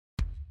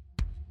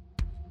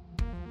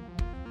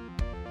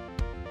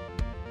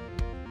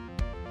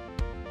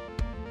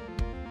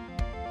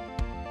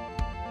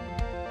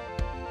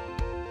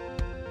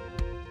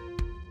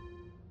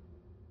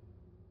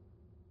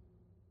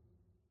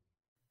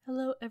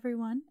Hello,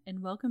 everyone,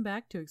 and welcome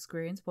back to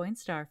Experience Point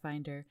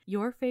Starfinder,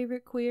 your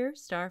favorite queer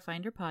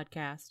Starfinder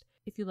podcast.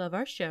 If you love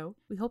our show,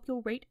 we hope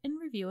you'll rate and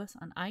review us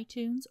on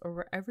iTunes or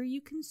wherever you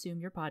consume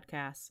your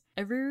podcasts.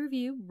 Every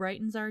review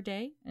brightens our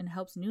day and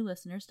helps new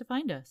listeners to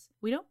find us.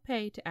 We don't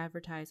pay to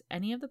advertise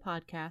any of the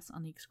podcasts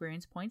on the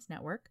Experience Points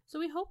network, so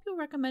we hope you'll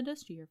recommend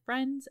us to your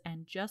friends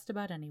and just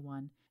about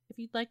anyone. If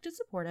you'd like to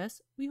support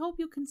us, we hope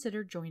you'll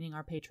consider joining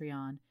our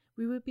Patreon.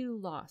 We would be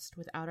lost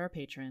without our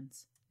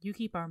patrons. You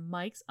keep our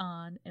mics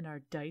on and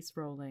our dice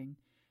rolling.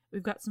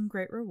 We've got some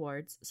great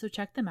rewards, so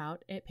check them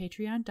out at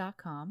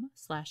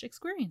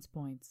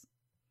patreon.com/experiencepoints.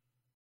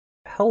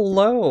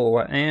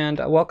 Hello, and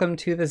welcome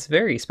to this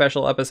very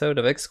special episode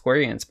of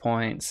Experience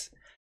Points.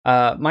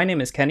 My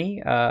name is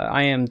Kenny.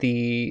 I am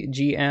the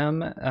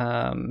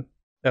GM,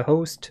 the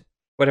host,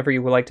 whatever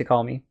you would like to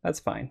call me. That's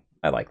fine.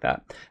 I like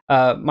that.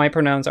 My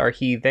pronouns are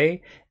he,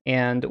 they,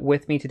 and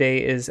with me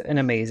today is an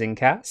amazing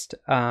cast.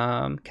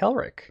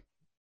 Kelric.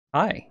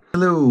 Hi.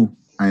 Hello,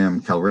 I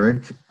am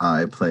Kelric.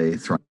 I play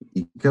Thron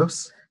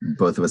Ecos.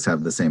 Both of us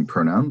have the same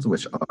pronouns,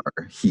 which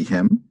are he,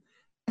 him.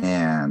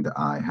 And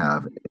I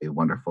have a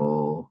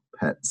wonderful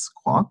pet,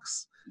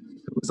 Squawks,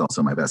 who is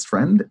also my best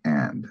friend,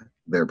 and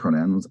their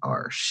pronouns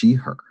are she,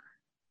 her.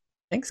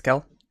 Thanks,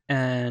 Kel.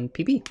 And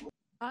PB.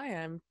 Hi,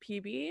 I'm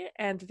PB,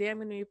 and today I'm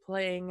going to be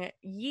playing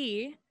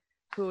Yi,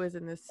 who is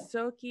an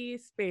Ahsoki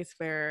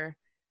Spacefarer.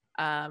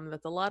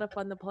 That's a lot of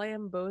fun to play,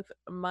 and both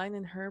mine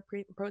and her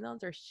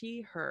pronouns are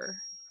she, her.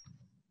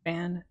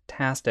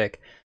 Fantastic.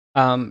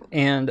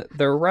 And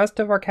the rest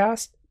of our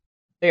cast,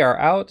 they are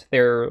out.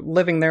 They're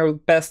living their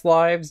best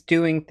lives,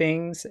 doing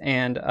things,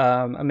 and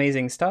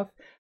amazing stuff.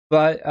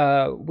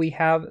 But we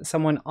have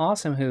someone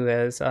awesome who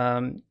has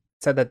said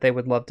that they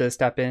would love to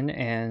step in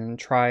and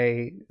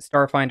try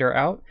Starfinder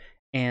out,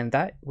 and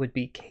that would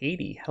be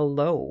Katie.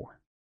 Hello.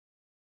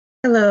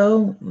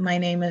 Hello, my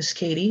name is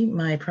Katie.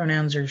 My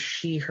pronouns are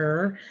she,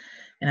 her,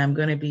 and I'm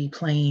going to be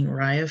playing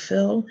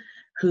Ryaphil,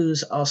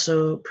 whose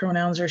also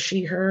pronouns are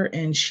she, her,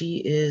 and she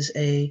is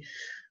a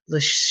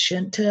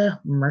Lashunta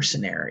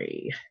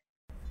mercenary.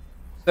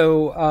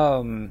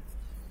 So,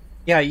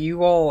 yeah,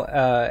 you all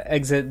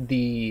exit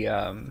the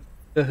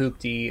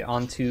Hoopty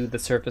onto the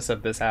surface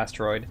of this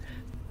asteroid.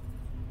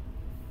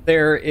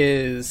 There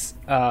is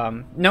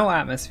no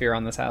atmosphere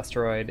on this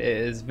asteroid. It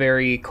is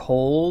very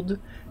cold.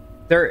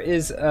 There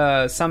is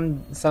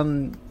some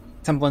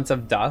semblance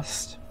of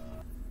dust.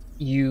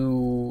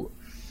 You,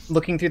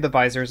 looking through the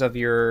visors of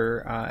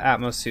your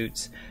Atmos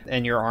suits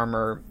and your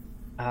armor,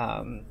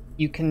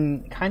 you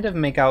can kind of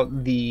make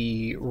out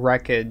the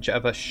wreckage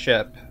of a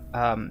ship.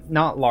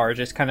 Not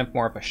large, it's kind of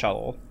more of a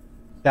shuttle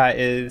that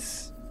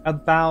is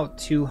about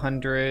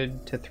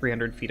 200 to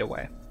 300 feet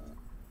away.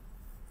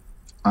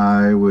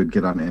 I would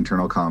get on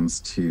internal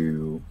comms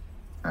to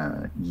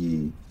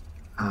Yi.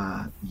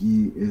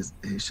 Yi, is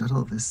a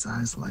shuttle this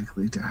size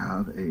likely to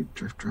have a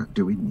drift drive?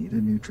 Do we need a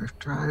new drift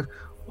drive?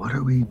 What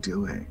are we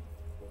doing?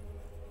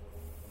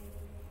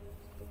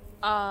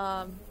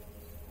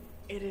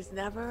 It is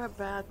never a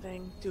bad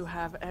thing to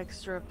have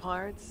extra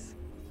parts.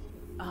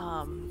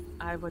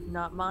 I would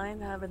not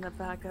mind having a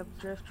backup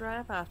drift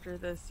drive after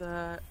this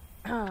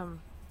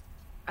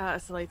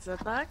slight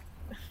setback.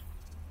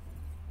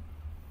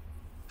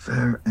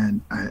 Fair,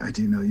 and I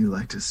do know you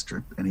like to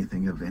strip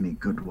anything of any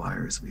good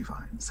wires we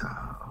find, so,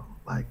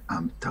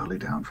 I'm totally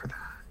down for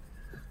that.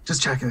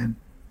 Just check in.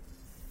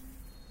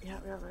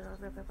 Yep.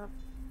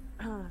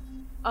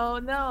 Oh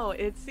no,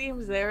 it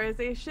seems there is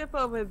a ship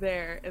over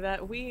there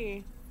that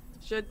we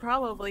should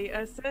probably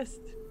assist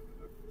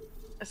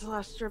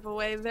 / strip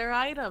away their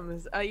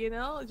items,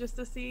 just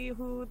to see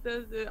who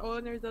the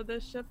owners of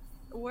this ship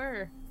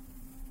were.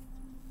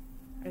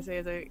 I say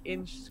as I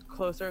inch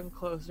closer and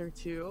closer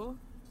to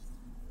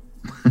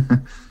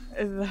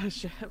the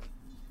ship.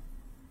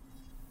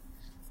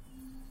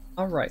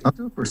 All right. I'll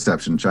do a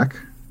perception check.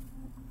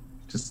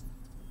 Just,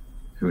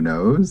 who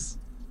knows?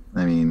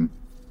 I mean,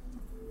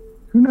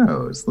 who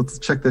knows? Let's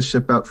check this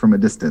ship out from a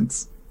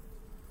distance.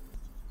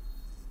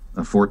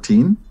 A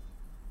 14?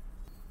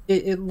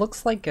 It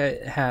looks like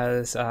it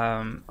has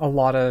a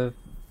lot of,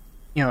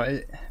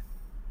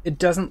 it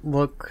doesn't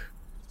look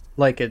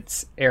like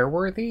it's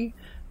airworthy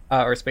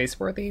or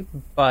spaceworthy,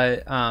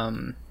 but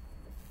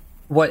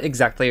what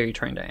exactly are you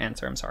trying to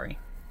answer? I'm sorry.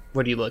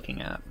 What are you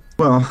looking at?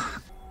 Well,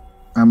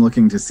 I'm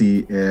looking to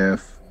see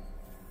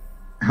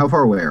how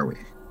far away are we?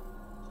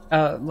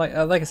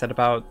 Like I said,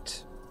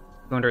 about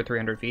 200,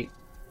 300 feet.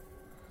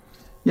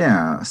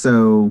 Yeah,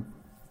 so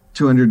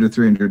 200 to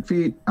 300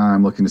 feet.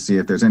 I'm looking to see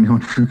if there's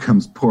anyone who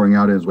comes pouring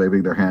out and is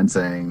waving their hand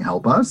saying,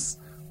 help us,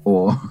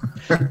 or...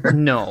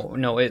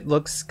 No, it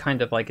looks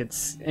kind of like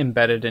it's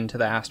embedded into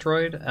the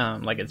asteroid,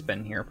 like it's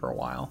been here for a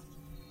while.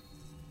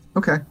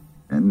 Okay,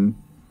 and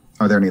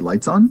are there any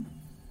lights on?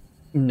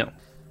 No.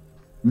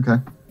 Okay.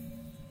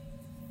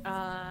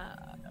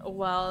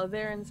 While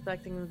they're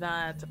inspecting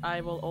that,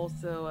 I will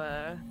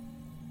also,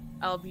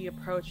 I'll be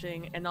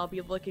approaching and I'll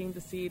be looking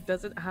to see,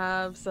 does it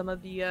have some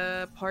of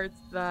the parts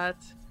that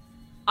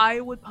I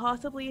would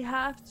possibly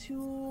have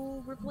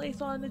to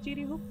replace on the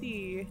GD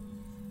Hoopty.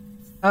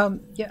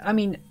 Yeah, I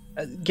mean,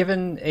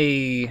 given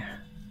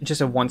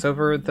just a once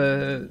over,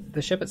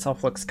 the ship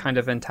itself looks kind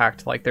of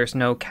intact. Like there's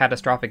no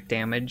catastrophic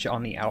damage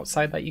on the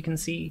outside that you can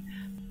see,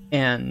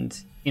 and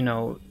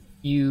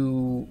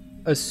you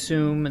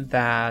assume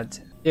that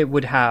it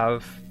would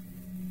have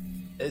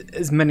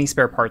as many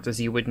spare parts as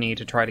you would need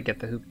to try to get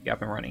the Hoopty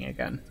up and running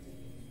again.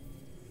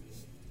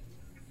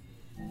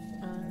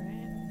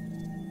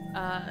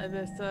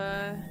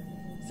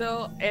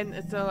 So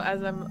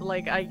as I'm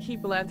like, I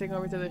keep glancing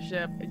over to the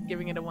ship,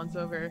 giving it a once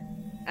over,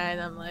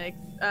 and I'm like,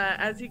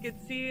 as you can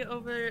see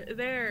over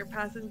there,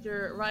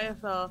 passenger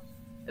Ryafel,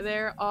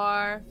 there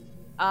are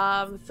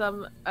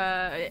some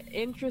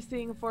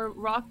interesting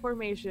rock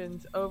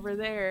formations over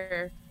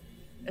there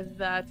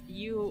that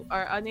you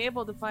are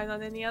unable to find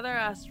on any other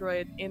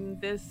asteroid in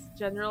this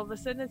general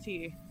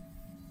vicinity.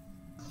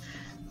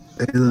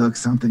 They look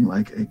something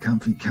like a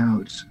comfy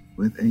couch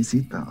with a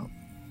seatbelt.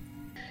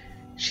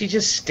 She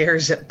just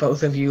stares at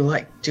both of you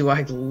like, do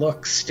I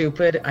look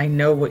stupid? I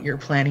know what you're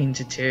planning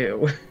to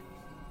do.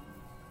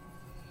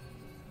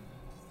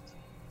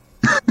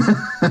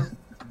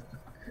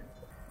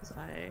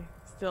 I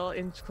still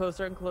inch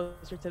closer and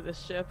closer to this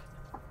ship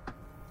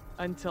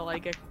until I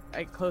get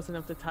close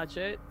enough to touch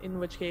it, in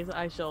which case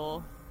I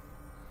shall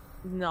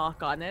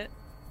knock on it.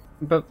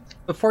 But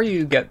before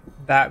you get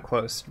that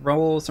close,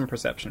 roll some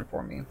perception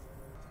for me.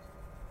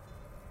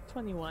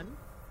 21.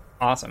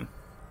 Awesome.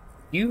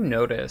 You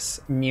notice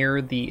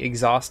near the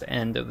exhaust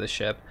end of the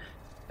ship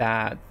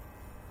that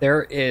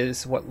there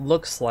is what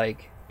looks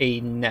like a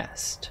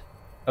nest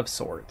of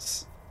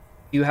sorts.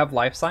 Do you have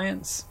life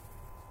science?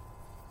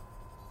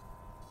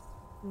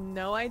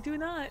 No, I do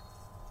not.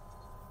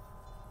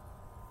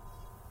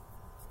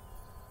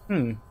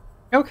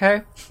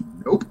 Okay.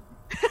 Nope.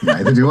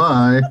 Neither do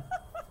I.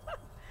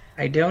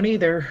 I don't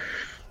either.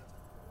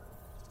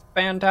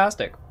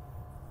 Fantastic.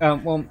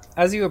 Well,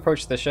 as you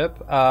approach the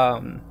ship,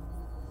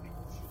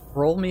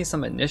 roll me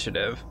some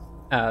initiative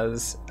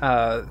as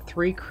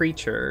 3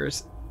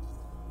 creatures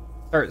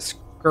start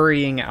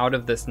scurrying out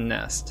of this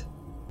nest.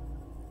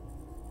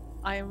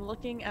 I am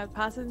looking at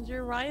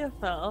passenger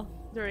Ryafel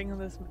during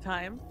this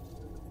time.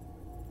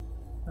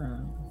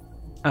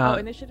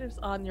 Initiative's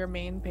on your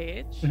main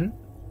page,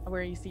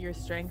 where you see your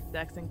strength,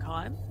 dex, and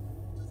con.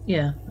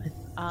 Yeah,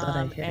 I thought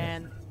I hit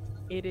and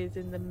it is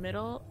in the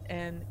middle,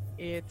 and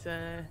it's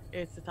the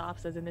top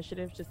says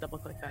initiative. Just double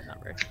click that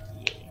number.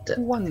 Yeah.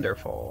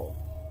 Wonderful.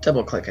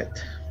 Double click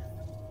it.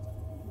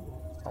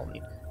 I'll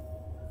need.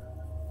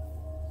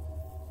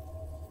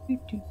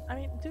 I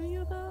mean, do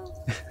you though?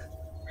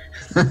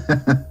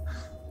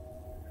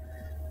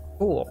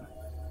 Cool.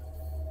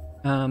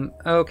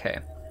 Okay.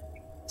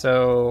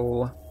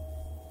 So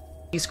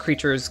these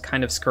creatures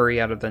kind of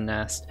scurry out of the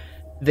nest.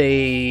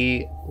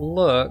 They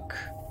look...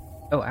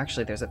 Oh,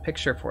 actually, there's a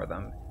picture for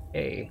them.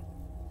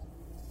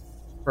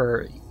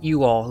 For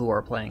you all who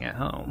are playing at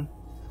home,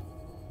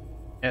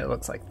 it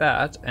looks like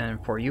that.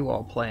 And for you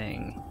all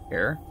playing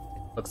here,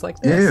 it looks like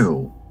this.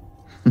 Ew.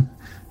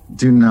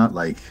 Do not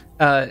like...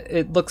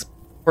 It looks...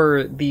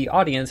 For the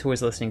audience who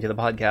is listening to the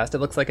podcast, it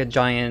looks like a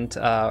giant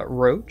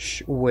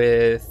roach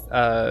with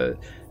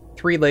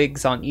 3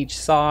 legs on each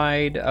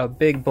side, a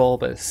big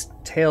bulbous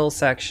tail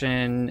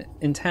section,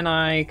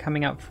 antennae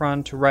coming out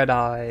front, red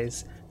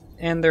eyes,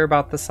 and they're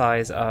about the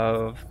size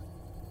of,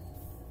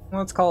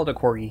 let's call it a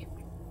corgi.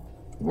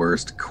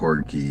 Worst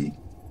corgi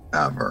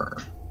ever.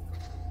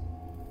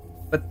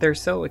 But they're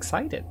so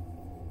excited.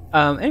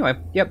 Anyway,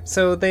 yep.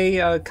 So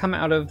they come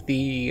out of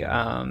the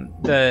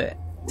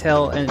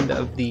tail end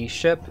of the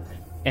ship,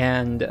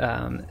 and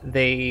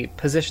they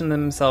position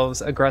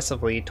themselves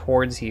aggressively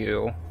towards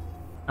you.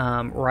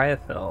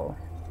 Ryafil,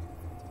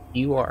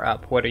 you are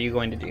up. What are you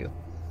going to do?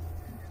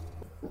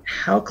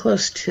 How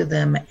close to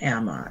them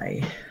am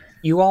I?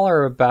 You all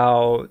are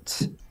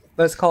about,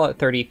 let's call it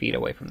 30 feet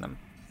away from them.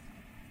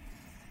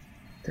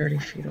 30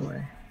 feet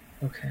away.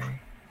 Okay.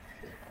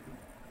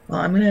 Well,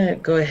 I'm going to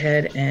go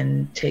ahead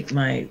and take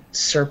my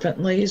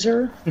serpent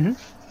laser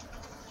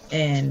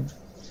and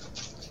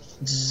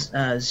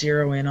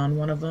zero in on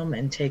one of them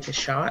and take a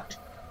shot.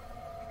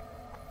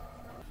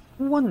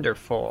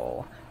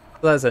 Wonderful.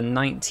 That's a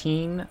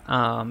 19,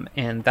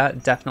 and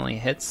that definitely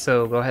hits,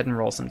 so go ahead and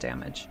roll some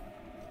damage.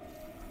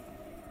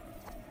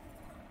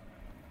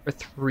 For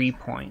 3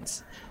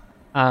 points.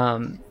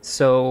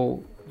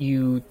 So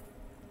you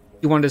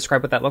want to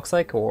describe what that looks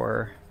like,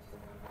 or?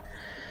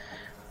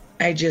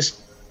 I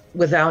just,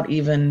 without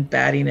even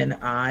batting an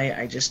eye,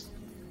 I just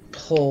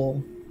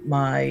pull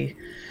my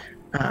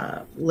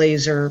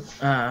laser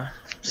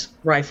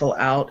rifle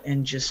out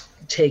and just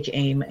take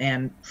aim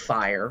and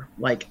fire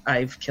like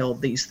I've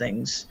killed these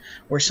things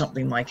or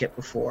something like it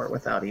before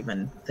without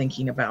even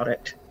thinking about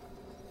it.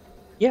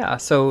 Yeah,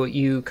 so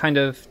you kind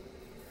of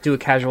do a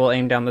casual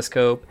aim down the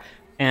scope,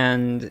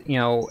 and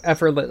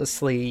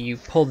effortlessly you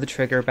pull the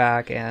trigger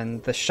back,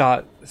 and the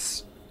shot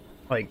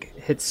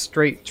hits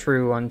straight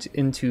true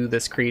into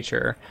this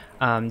creature,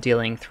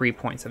 dealing 3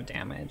 points of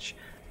damage.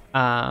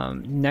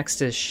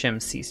 Next is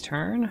Shimsi's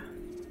turn.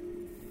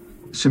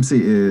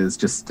 Shimsi is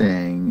just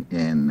staying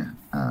in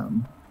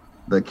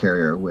the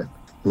carrier with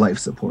life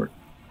support.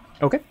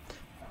 Okay.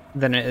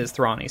 Then it is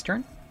Thrani's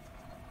turn.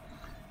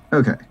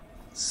 Okay.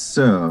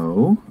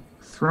 So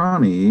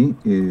Thrani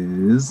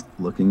is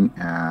looking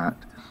at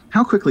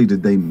how quickly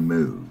did they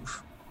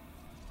move?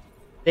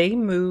 They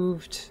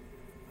moved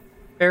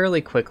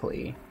fairly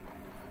quickly.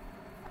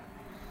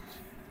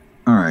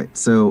 All right.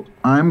 So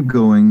I'm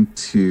going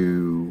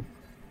to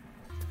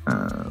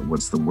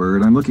what's the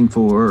word I'm looking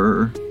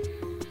for?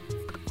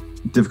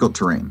 Difficult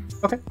terrain.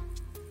 Okay.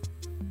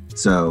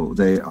 So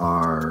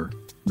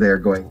they're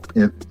going,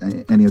 if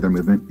any of their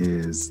movement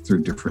is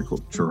through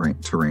difficult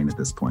terrain at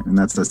this point, and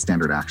that's a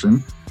standard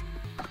action.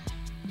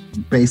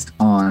 Based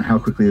on how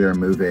quickly they're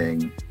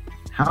moving,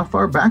 how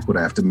far back would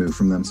I have to move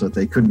from them so that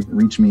they couldn't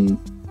reach me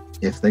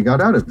if they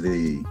got out of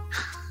the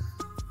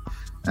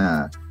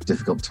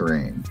difficult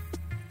terrain?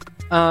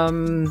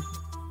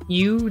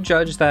 You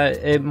judge that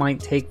it might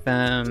take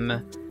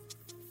them...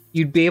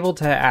 You'd be able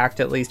to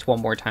act at least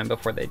one more time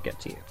before they'd get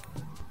to you.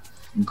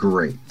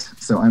 Great.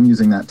 So I'm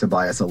using that to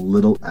buy us a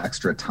little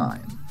extra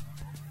time.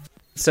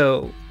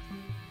 So...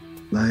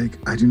 Like,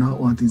 I do not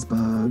want these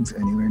bugs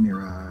anywhere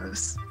near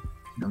us.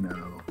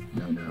 No.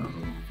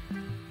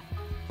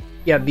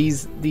 Yeah,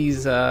 these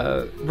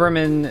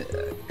vermin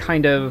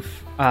kind of,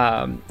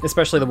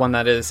 especially the one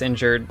that is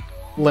injured,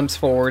 limps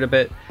forward a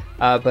bit,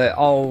 but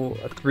all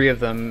three of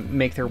them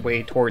make their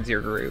way towards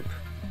your group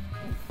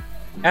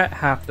at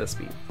half the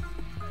speed.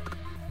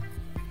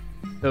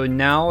 So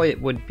now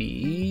it would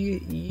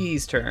be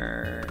Yee's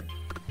turn.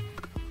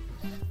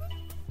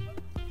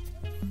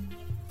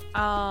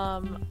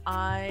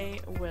 I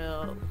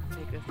will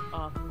take this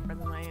off in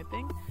front of my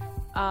thing.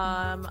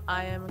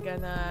 I am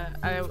gonna.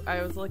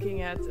 I was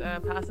looking at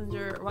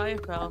passenger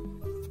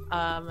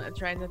Ryafel,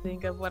 trying to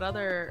think of what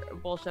other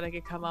bullshit I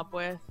could come up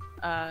with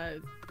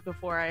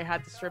before I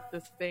had to strip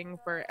this thing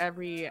for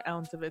every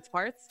ounce of its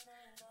parts.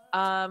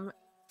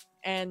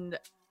 And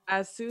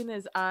as soon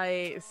as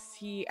I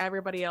see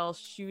everybody else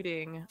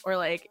shooting, or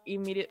like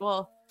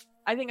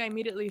I think I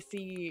immediately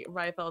see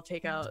Ryafel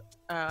take out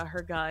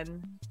her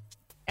gun,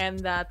 and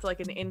that's like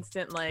an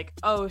instant like,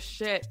 oh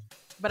shit.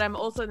 But I'm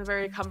also in a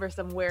very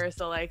cumbersome wear,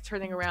 so like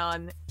turning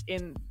around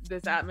in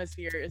this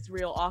atmosphere is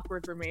real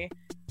awkward for me.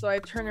 So I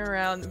turn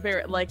around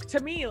very, like, to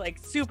me, like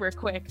super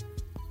quick.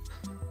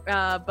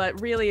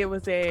 But really it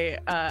was a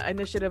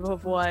initiative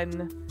of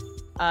 1,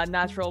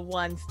 natural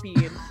 1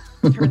 speed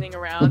turning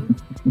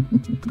around.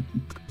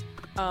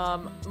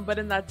 But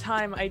in that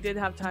time, I did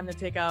have time to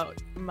take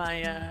out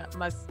my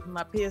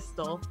my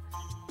pistol,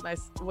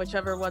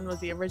 whichever one was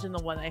the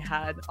original one I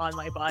had on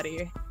my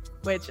body.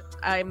 Which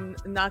I'm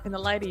not gonna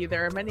lie to you,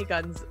 there are many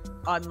guns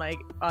on my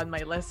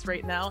list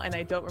right now, and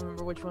I don't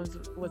remember which one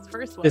was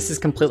first one. This is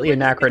completely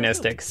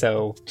anachronistic,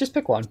 so just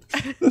pick one.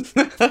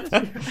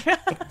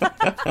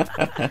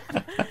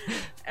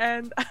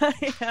 And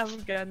I am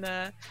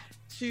gonna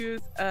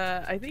choose,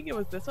 I think it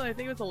was this one. I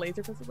think it was a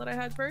laser pistol that I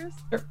had first.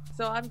 Sure.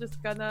 So I'm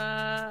just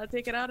gonna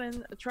take it out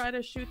and try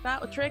to shoot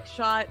trick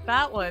shot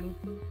that one.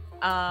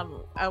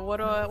 How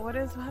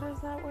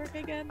does that work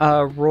again?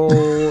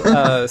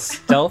 Roll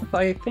stealth,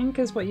 I think,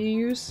 is what you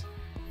use.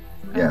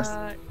 Yes.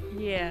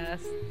 Yes.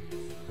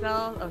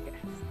 Stealth. Okay.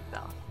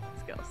 Stealth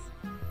skills.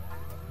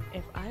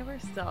 If I were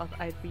stealth,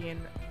 I'd be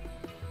in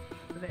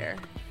there.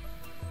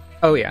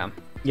 Oh yeah.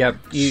 Yep.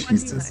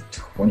 Jesus,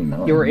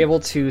 29. You were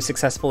able to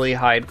successfully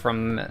hide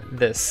from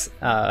this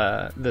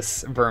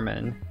this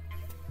vermin.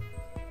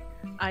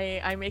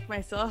 I make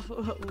myself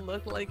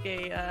look like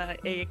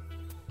a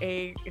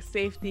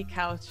safety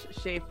couch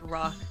shaped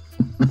rock.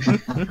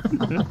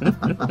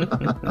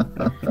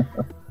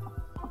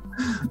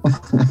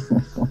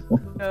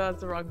 No,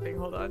 that's the wrong thing.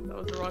 Hold on, that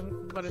was the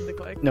wrong button to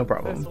click. No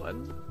problem. This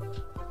one.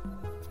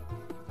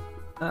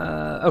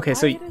 Okay,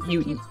 so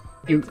you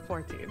it's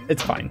 14.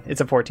 It's fine.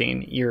 It's a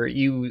 14.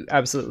 You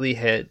absolutely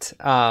hit.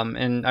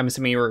 And I'm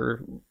assuming you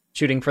were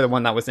shooting for the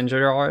one that was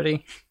injured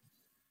already.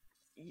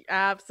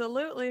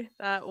 Absolutely,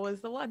 that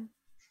was the one.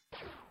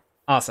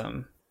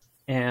 Awesome.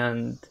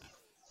 And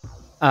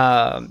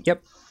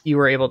yep, you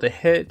were able to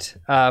hit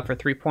for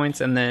 3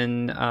 points, and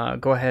then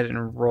go ahead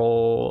and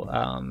roll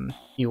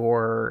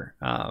your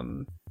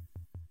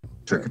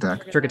trick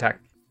attack. Trick attack.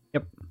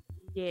 Yep.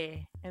 Yeah,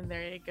 and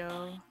there you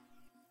go.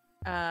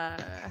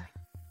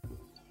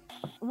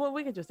 Well,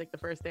 we could just take the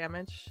first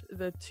damage,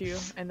 the 2,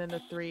 and then the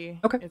 3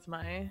 is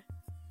my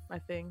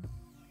thing.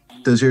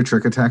 Does your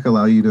trick attack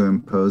allow you to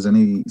impose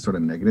any sort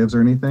of negatives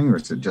or anything, or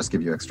does it just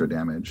give you extra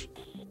damage?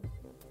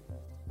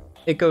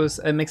 It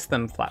makes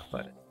them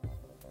flat-footed.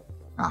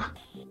 Ah,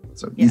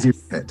 so easier to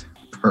hit.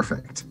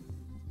 Perfect.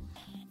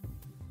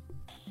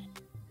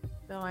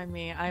 Don't mind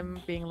me.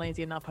 I'm being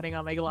lazy and not putting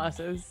on my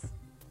glasses.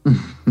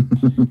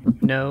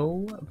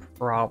 No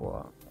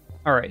problem.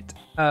 All right.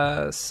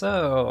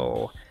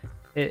 So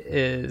it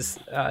is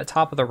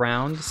top of the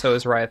round. So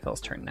is Ryafel's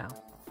turn now.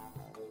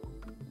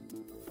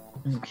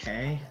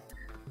 Okay.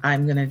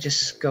 I'm going to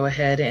just go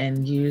ahead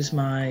and use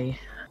my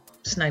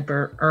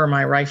sniper or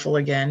my rifle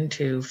again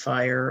to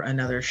fire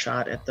another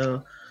shot at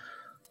the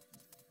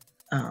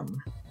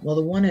well,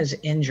 the one is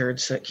injured,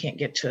 so it can't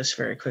get to us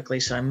very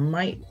quickly, so I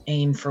might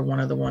aim for one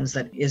of the ones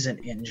that isn't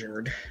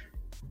injured.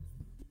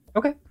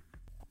 Okay.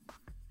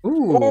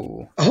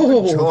 Ooh.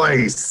 Oh,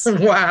 Choice.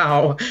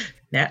 wow.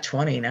 Nat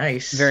 20,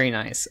 nice. Very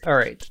nice. All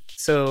right.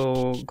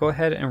 So go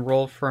ahead and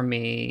roll for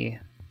me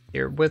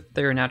here. With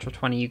their natural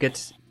 20, you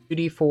get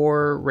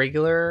 2d4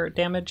 regular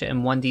damage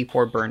and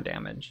 1d4 burn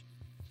damage.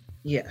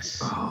 Yes.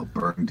 Oh,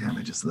 burn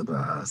damage is the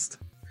best.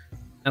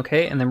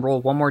 Okay, and then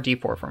roll one more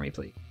d4 for me,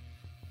 please.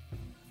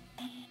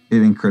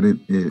 It included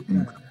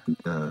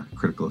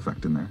critical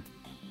effect in there.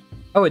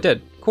 Oh, it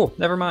did. Cool.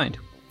 Never mind.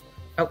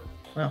 Oh,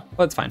 well,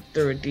 Well, it's fine.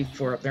 threw a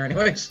D4 up there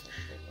anyways.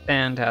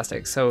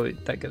 Fantastic. So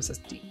that gives us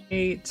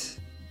d8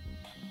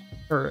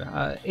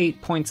 or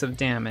 8 points of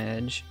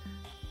damage.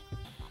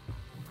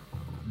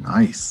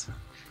 Nice.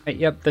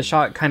 Yep, the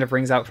shot kind of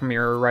rings out from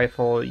your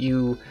rifle.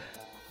 You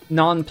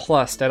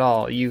nonplussed at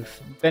all.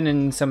 You've been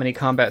in so many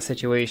combat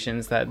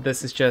situations that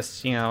this is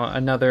just,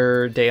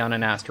 another day on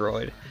an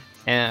asteroid.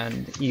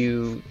 And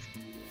you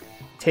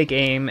take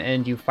aim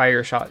and you fire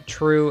your shot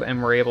true,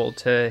 and we're able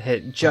to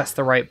hit just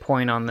the right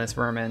point on this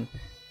vermin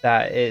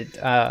that it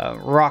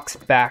rocks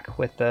back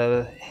with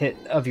the hit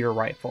of your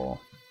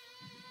rifle.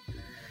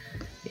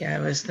 Yeah, I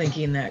was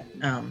thinking that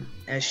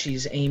as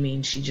she's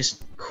aiming, she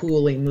just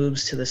coolly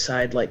moves to the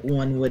side like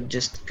one would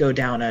just go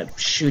down a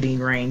shooting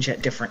range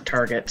at different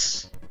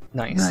targets.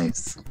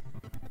 Nice.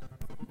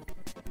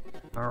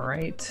 All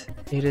right.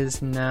 It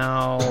is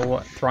now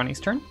Thrani's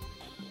turn.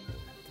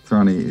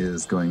 Thrani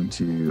is going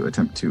to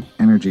attempt to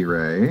energy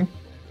ray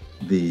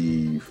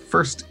the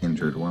first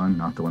injured one,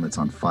 not the one that's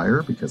on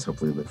fire, because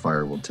hopefully the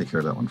fire will take care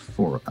of that one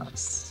for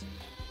us.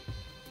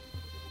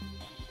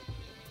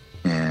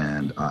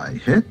 And I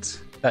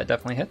hit That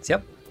definitely hits.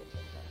 Yep.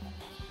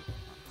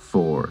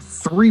 for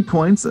 3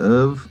 points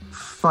of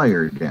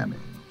fire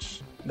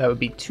damage. That would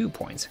be 2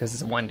 points because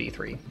it's a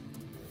 1d3.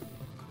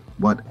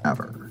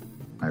 Whatever.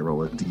 I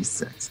roll a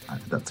d6.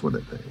 That's what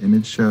the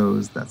image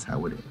shows. That's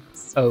how it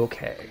is.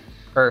 Okay.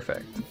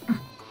 Perfect.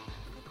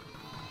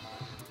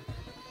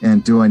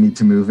 And do I need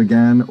to move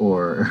again,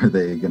 or are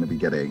they going to be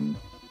getting...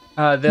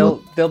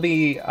 They'll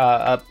be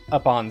up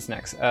ons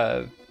next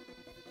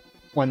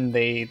when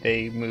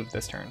they move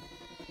this turn.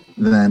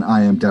 Then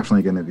I am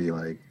definitely going to be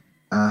like,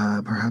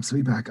 perhaps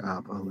we back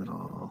up a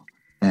little.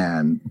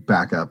 And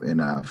back up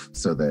enough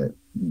so that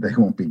they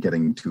won't be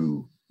getting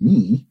to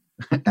me,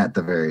 at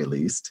the very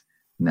least,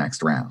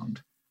 next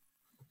round.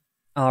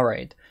 All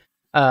right.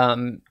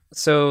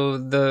 So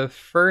the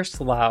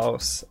first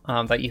louse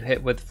that you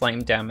hit with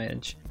flame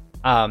damage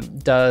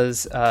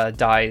does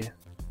die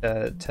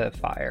to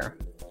fire.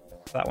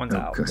 So that one's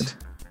out. Good.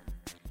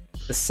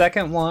 The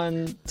second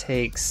one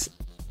takes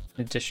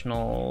an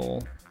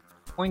additional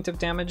point of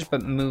damage,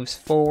 but moves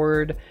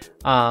forward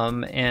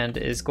and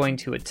is going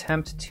to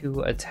attempt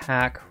to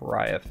attack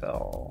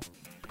Ryafil.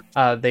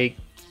 They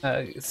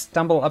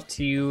stumble up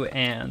to you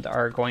and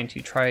are going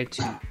to try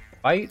to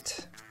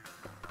fight.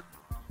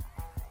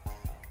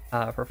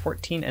 For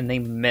 14, and they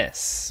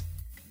miss.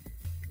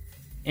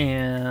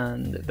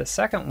 And the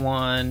second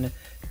one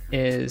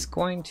is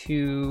going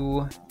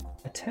to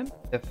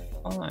attempt to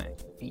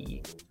find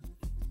the...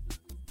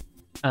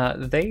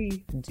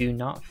 they do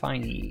not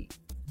find the...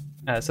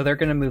 so they're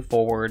going to move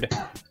forward,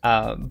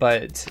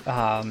 but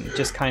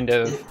just kind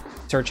of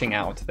searching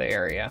out the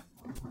area.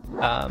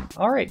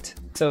 All right,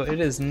 so it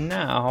is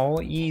now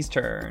Yee's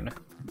turn.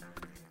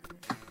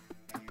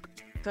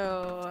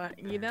 So,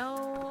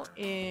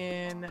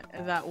 in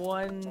that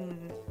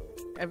one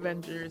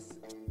Avengers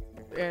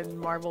and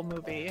Marvel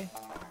movie,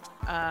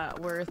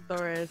 where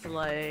Thor is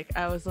like,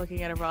 I was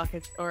looking at a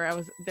rocket,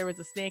 there was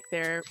a snake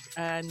there,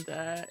 and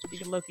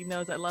Loki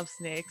knows I love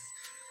snakes.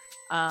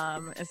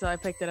 And so I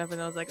picked it up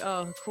and I was like,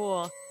 oh,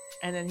 cool.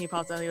 And then he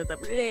pops out and he was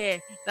like,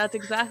 bleh. That's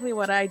exactly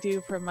what I do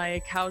for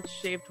my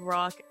couch-shaped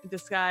rock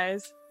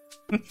disguise.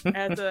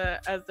 as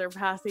they're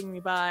passing me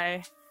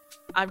by,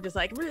 I'm just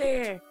like,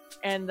 bleh.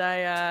 And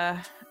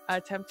I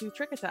attempt to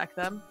trick attack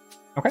them.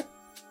 Okay.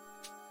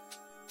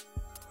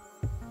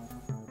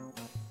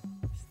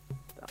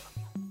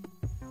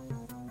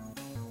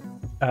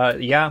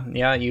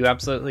 Yeah, you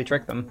absolutely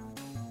trick them.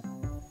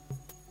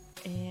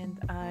 And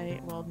I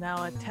will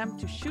now attempt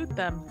to shoot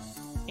them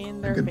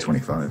in their Good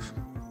faces. 25.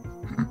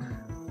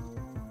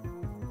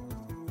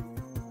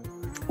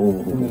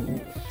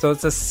 Oh. So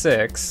it's a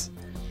 6.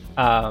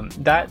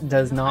 That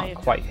does not I-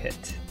 quite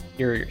hit.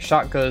 Your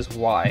shot goes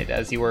wide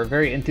as you were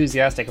very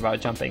enthusiastic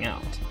about jumping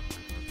out.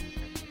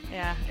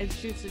 Yeah, it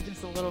shoots it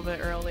just a little bit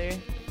early.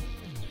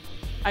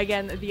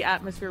 Again, the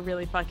atmosphere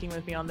really fucking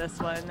with me on this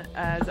one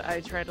as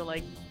I try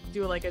to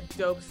do a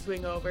dope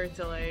swing over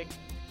to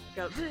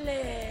go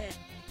bleh,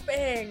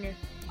 bang.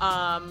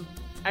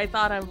 I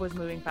thought I was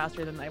moving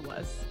faster than I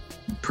was.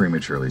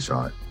 Prematurely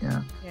shot,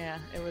 yeah. Yeah,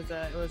 it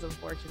was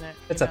unfortunate.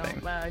 It's a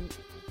thing.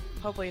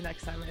 Hopefully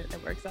next time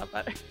it works out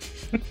better.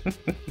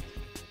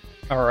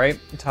 All right,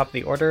 top of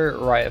the order,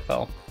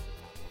 Ryafil.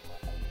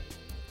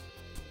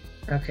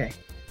 Okay.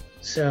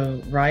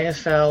 So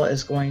Ryafel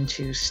is going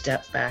to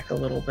step back a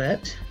little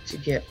bit to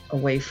get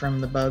away from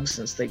the bugs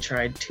since they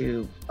tried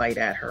to bite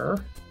at her.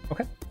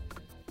 Okay.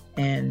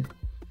 And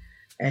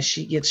as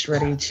she gets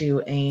ready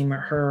to aim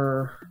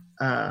her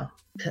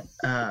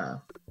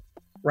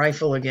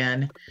rifle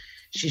again,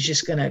 she's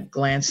just going to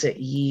glance at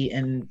Yi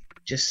and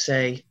just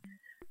say,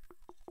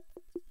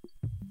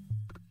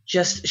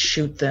 just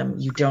shoot them.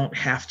 You don't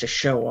have to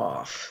show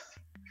off.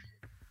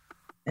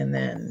 And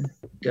then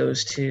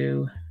goes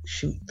to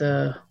shoot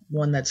the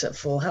one that's at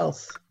full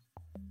health.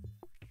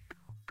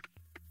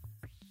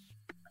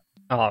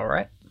 All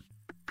right.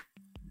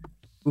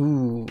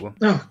 Ooh.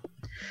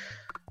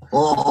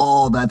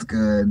 Oh, that's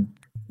good.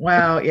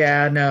 Wow,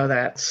 yeah, no,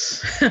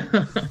 that's...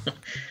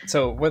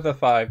 So with a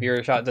 5,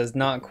 your shot does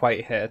not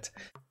quite hit.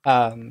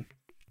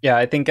 Yeah,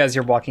 I think as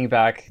you're walking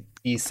back,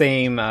 the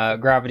same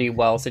gravity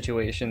well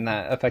situation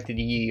that affected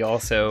Yi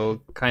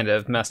also kind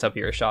of messed up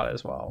your shot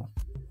as well.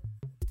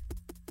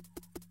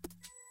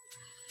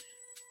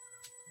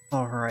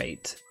 All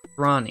right,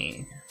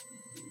 Ronnie.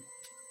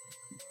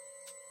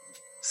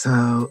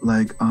 So,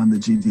 like on the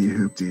GD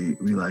Hoopty,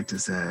 we like to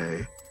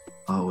say,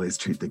 always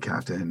treat the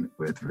captain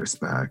with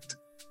respect.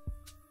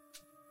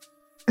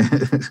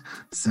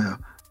 So,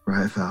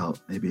 Ryafel,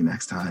 maybe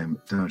next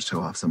time, don't show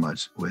off so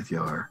much with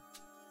your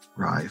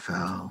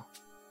Ryafel.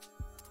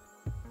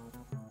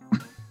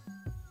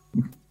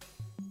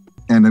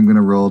 And I'm going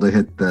to roll to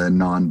hit the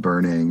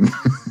non-burning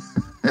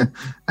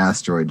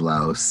asteroid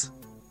louse.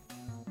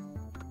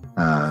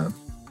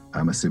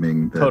 I'm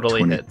assuming the Totally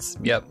 20 hits.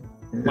 Yep,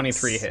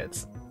 23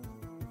 hits.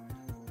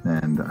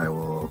 And I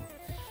will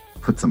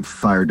put some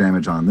fire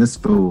damage on this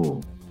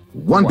fool.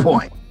 1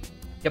 point.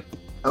 Yep.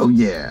 Oh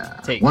yeah.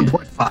 Take 1 it.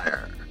 point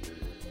fire.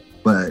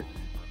 But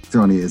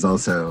Throny is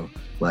also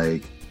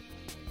like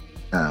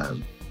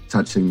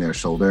touching their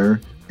shoulder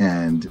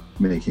and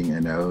making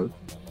a note.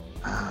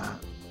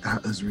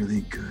 That was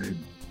really good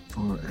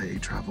for a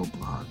travel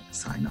blog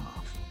sign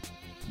off.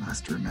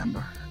 Must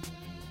remember.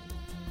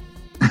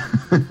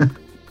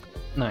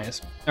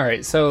 Nice. All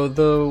right, so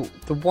the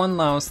one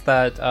louse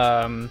that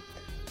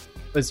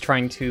was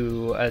trying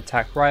to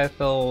attack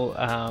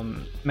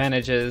Ryafil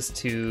manages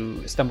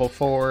to stumble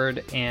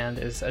forward and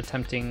is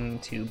attempting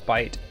to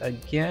bite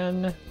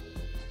again.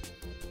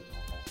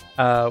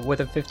 With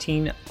a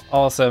 15,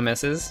 also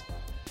misses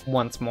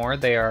once more.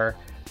 They are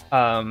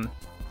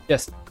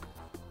just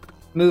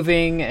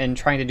moving and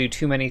trying to do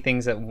too many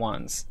things at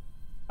once.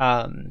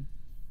 The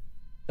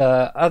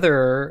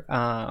other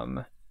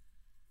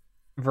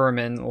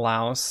vermin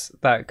louse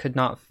that could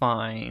not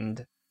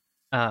find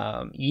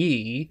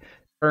Yi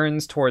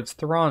turns towards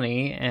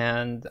Thrani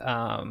and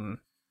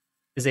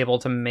is able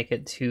to make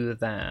it to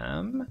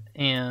them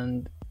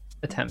and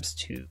attempts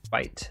to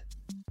bite.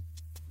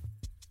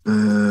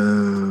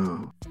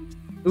 Boo.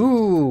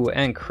 Ooh,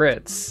 and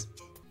crits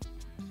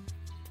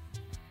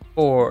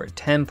for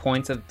 10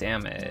 points of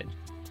damage.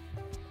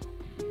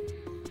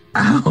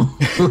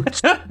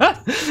 Ouch.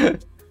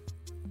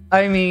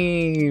 I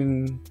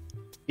mean,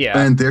 yeah.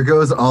 And there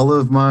goes all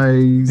of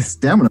my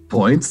stamina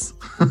points.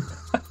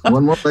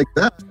 One more like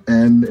that,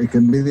 and it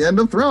can be the end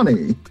of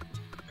Throny.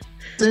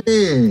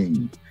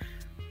 Dang.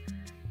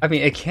 I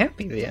mean, it can't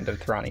be the end of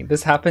Thrani.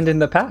 This happened in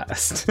the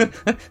past.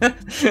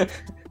 It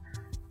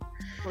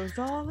was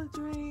all a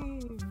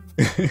dream.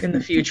 In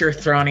the future,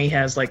 Thrani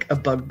has like a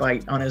bug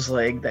bite on his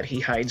leg that he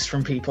hides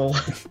from people.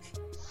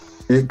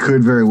 It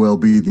could very well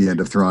be the end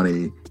of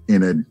Throny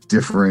in a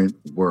different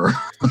world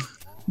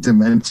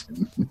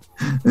dimension.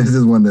 This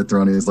is one that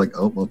Throny is like,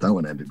 oh, well, that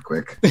one ended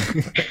quick.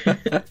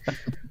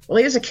 Well,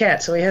 he is a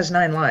cat, so he has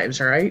 9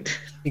 lives, all right?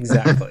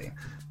 Exactly.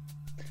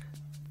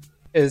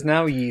 It is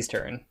now Yi's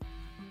turn.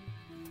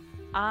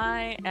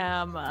 I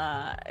am,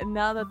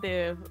 now that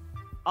they've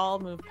all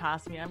moved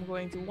past me, I'm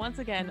going to once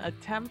again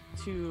attempt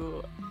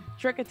to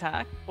trick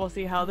attack. We'll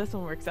see how this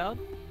one works out.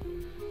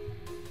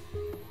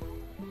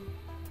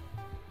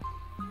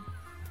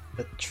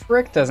 The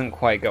trick doesn't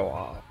quite go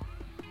off.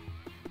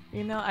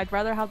 You know, I'd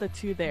rather have the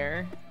 2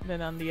 there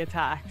than on the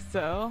attack,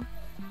 so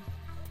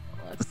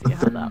let's The see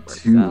how that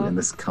works 32 out. in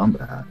this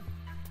combat.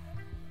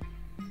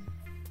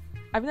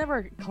 I've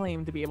never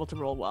claimed to be able to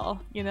roll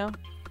well, you know?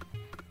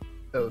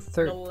 So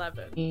 13.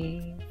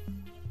 11.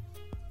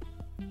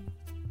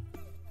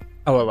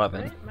 Oh,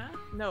 11. Right? Math?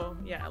 No,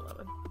 yeah,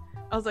 11.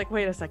 I was like,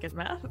 wait a second,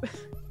 math?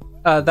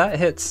 That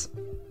hits.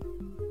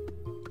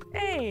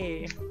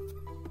 Hey!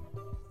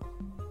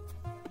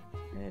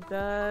 It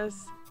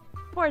does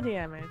 4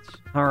 damage.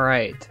 All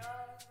right.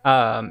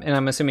 And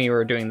I'm assuming you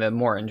were doing the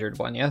more injured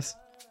one, yes?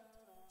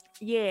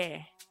 Yeah.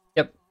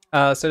 Yep.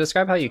 So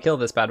describe how you kill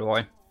this bad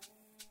boy.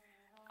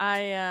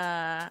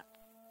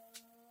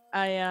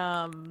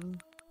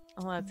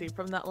 Let's see,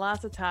 from that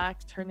last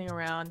attack, turning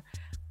around,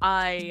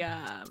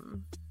 I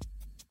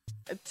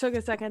took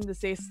a second to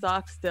stay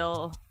stock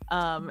still,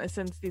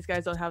 since these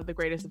guys don't have the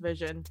greatest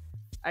vision.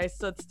 I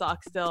stood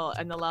stock still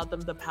and allowed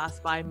them to pass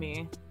by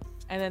me.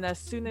 And then as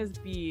soon as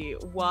the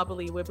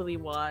wobbly wibbly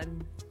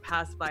one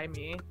passed by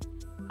me,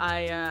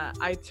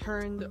 I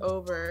turned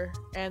over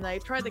and I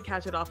tried to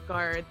catch it off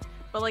guard,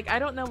 but like I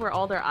don't know where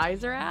all their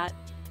eyes are at,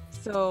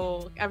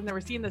 so I've never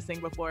seen this thing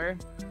before,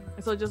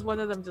 and so just one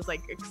of them just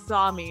like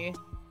saw me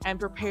and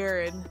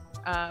prepared,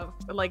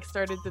 like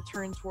started to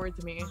turn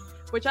towards me,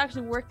 which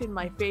actually worked in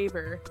my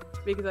favor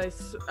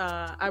because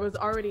I was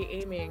already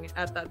aiming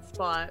at that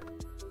spot,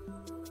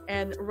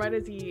 and right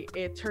as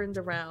it turned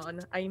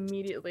around, I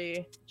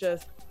immediately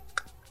just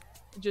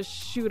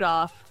shoot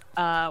off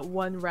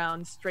one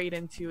round straight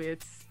into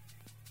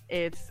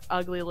its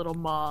ugly little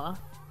maw.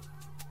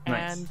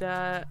 Nice.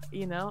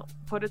 And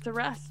put it to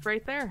rest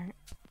right there.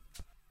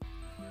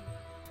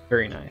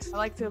 Very nice. I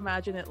like to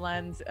imagine it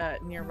lands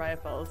near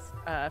Ryfel's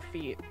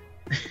feet.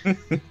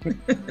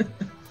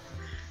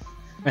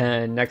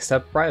 And next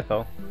up,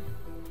 Ryfel.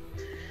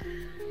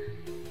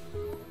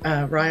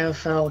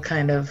 Ryfel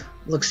kind of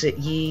looks at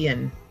Yi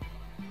and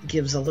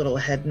gives a little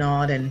head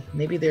nod, and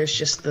maybe there's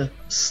just the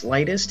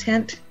slightest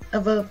hint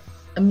of a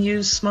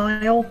amused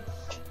smile.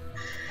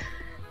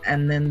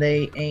 And then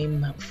they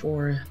aim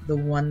for the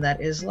one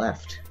that is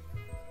left.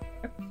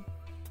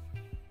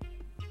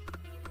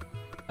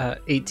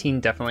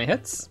 18 definitely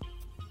hits.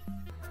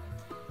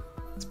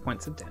 6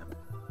 points of damage.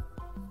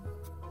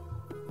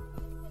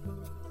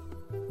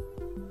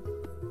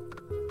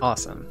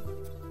 Awesome.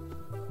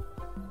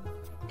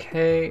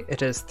 Okay,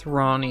 it is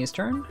Thrani's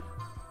turn.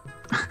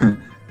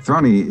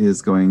 Thrani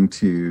is going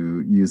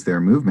to use their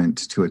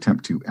movement to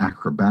attempt to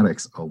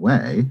acrobatics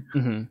away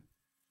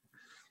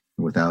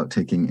without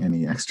taking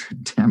any extra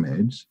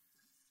damage.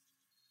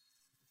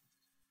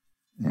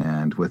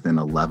 And with an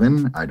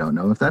 11, I don't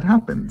know if that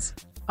happens.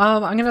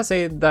 I'm gonna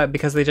say that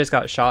because they just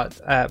got shot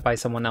at by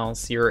someone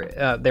else,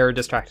 they're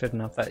distracted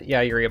enough that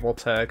you're able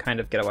to kind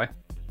of get away.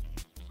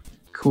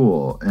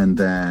 Cool. And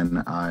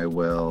then I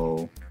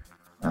will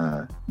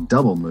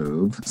double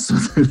move so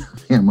that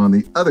I am on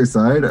the other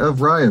side of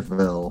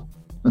Ryafel.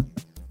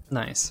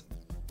 Nice.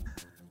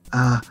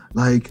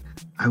 Like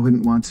I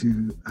wouldn't want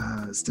to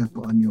step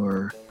on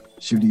your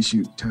shooty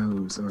shoot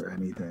toes or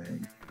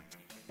anything.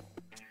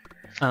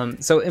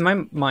 So in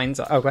my mind's...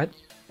 Oh, go ahead.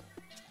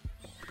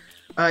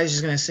 I was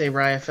just going to say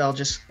Ryafel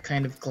just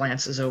kind of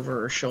glances over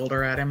her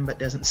shoulder at him, but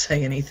doesn't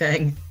say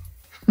anything.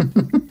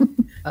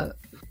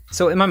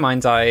 So in my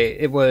mind's eye,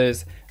 it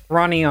was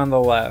Ronnie on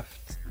the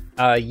left,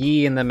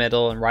 Yi in the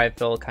middle, and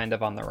Ryafel kind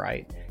of on the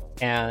right.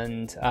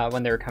 And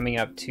when they were coming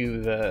up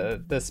to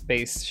the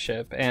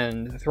spaceship,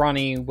 and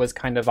Thrani was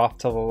kind of off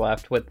to the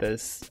left with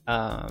this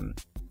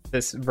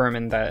this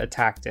vermin that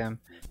attacked him.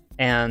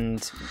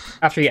 And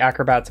after he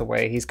acrobats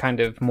away, he's kind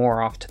of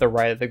more off to the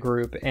right of the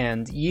group,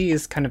 and Yi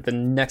is kind of the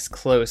next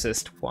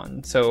closest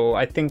one. So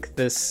I think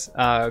this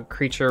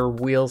creature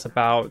wheels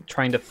about,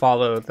 trying to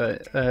follow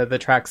the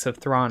tracks of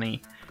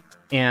Thrani,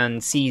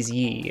 and sees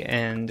Yi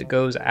and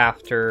goes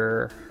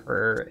after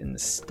her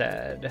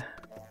instead.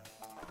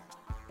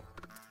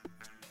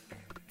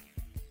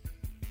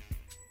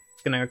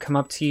 Gonna come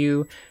up to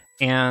you,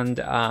 and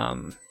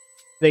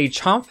they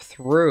chomp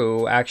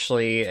through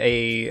actually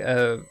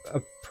a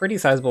pretty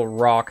sizable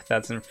rock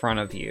that's in front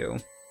of you,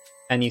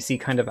 and you see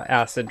kind of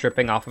acid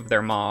dripping off of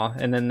their maw,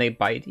 and then they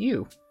bite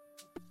you.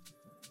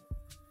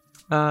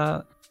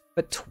 But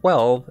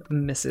 12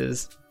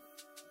 misses.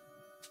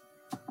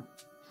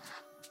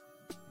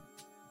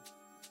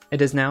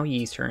 It is now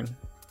Yi's turn.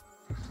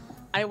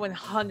 I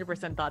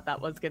 100% thought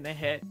that was gonna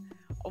hit.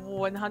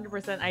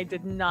 100%. I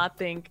did not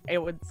think it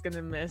was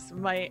gonna miss.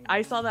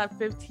 I saw that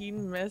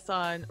 15 miss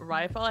on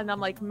Rifle, and I'm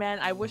like, man,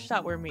 I wish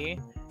that were me.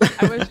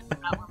 I wish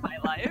that were my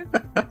life.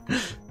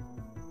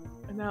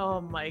 And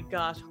oh my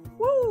gosh.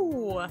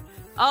 Woo!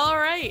 All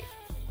right.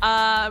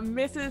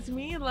 Misses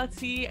me. Let's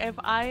see if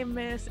I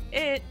miss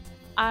it.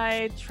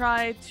 I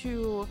try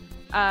to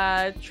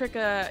trick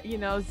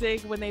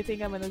zig when they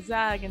think I'm gonna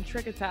zag and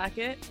trick attack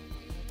it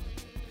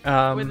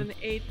with an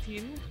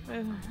 18.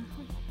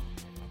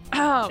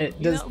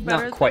 It does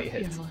not quite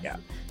hit. Yeah.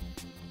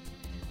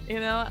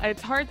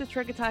 It's hard to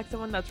trick attack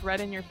someone that's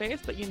red in your face,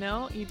 but you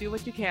do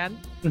what you can.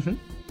 Mm-hmm.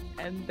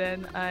 And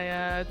then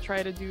I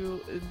try to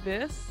do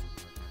this.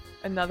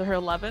 Another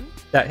 11.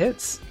 That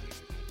hits.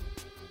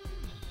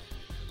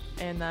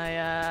 And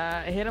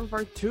I hit him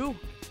for 2.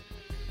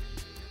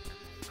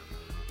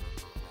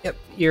 Yep,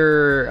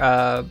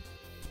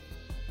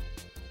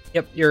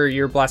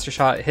 your blaster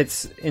shot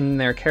hits in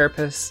their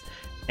carapace,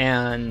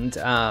 and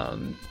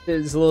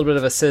there's a little bit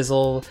of a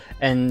sizzle,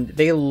 and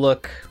they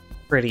look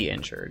pretty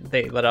injured.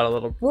 They let out a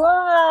little...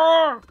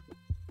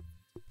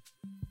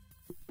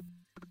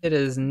 It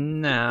is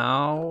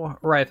now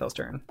Ryfel's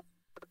turn.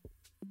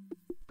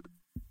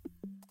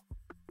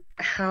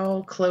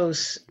 How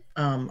close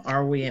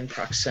are we in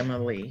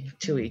proximity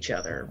to each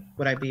other?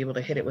 Would I be able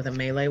to hit it with a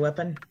melee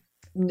weapon?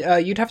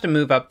 You'd have to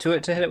move up to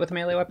it to hit it with a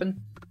melee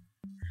weapon.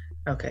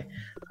 Okay.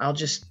 I'll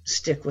just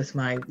stick with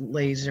my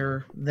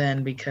laser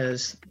then,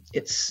 because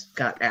it's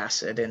got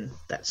acid and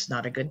that's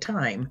not a good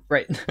time.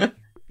 Right.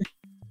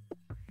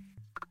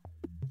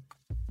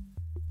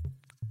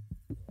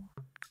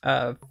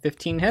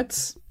 15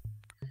 hits.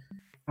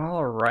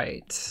 All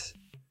right.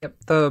 Yep,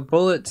 the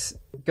bullet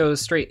goes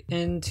straight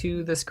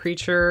into this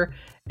creature,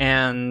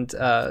 and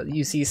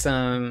you see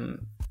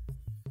some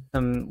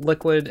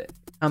liquid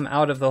come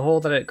out of the hole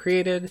that it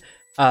created.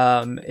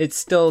 It's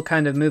still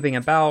kind of moving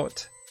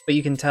about, but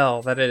you can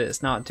tell that it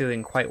is not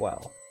doing quite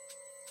well.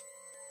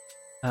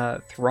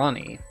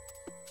 Thrani.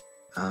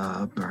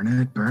 Burn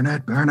it, burn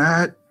it, burn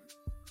it.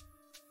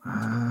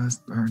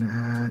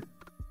 Burn it.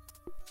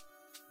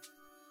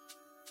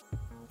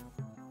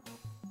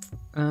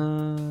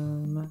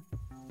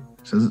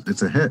 So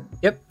it's a hit.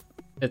 Yep,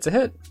 it's a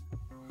hit.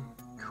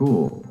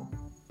 Cool.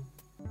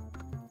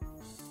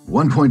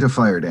 1 point of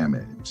fire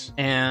damage.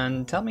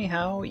 And tell me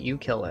how you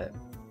kill it.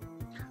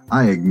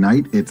 I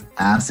ignite its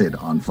acid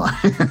on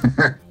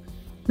fire.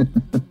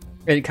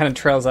 It kind of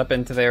trails up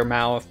into their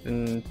mouth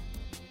and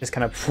just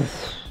kind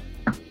of...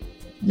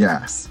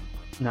 Yes.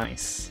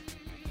 Nice.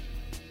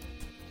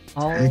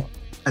 Hey,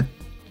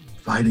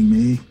 fighting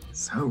me.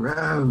 So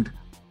rude.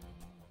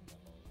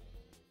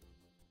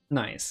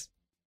 Nice.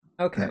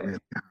 Okay. That really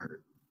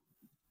hurt.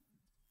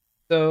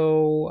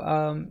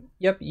 So,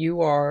 yep,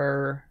 you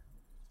are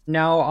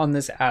now on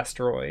this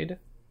asteroid.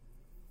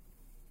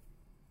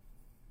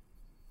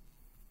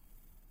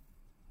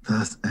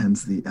 Thus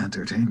ends the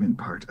entertainment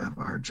part of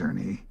our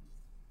journey.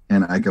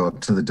 And I go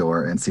up to the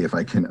door and see if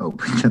I can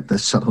get the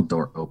shuttle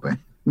door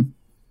open.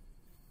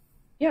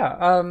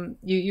 Yeah,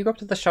 you go up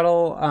to the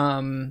shuttle.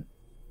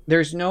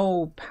 There's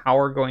no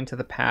power going to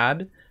the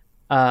pad,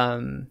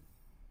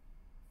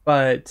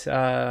 but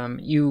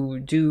you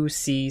do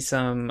see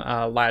some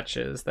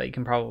latches that you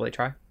can probably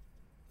try.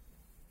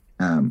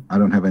 I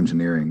don't have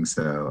engineering,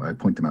 so I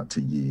point them out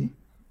to Yi.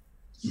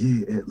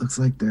 Yi, it looks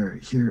like they're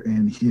here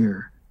and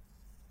here.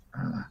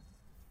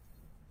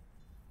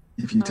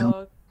 If you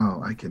tell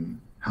I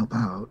can help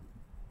out.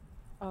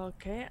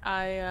 Okay,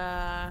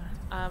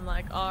 I'm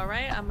like, all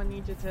right, I'm gonna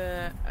need you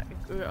to,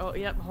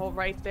 hold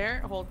right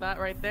there, hold that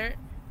right there.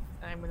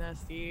 I'm gonna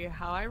see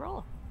how I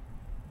roll.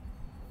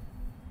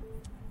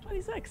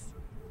 26.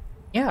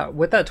 Yeah,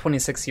 with that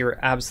 26, you're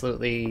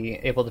absolutely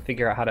able to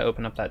figure out how to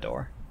open up that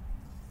door.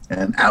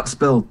 And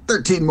outspill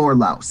 13 more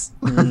louse.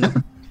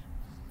 Like,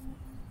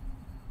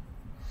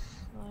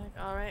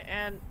 all right,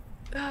 and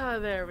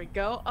there we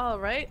go. All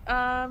right,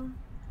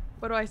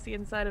 what do I see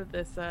inside of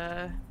this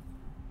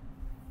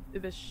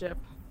ship?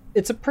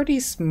 It's a pretty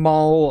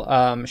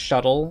small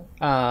shuttle.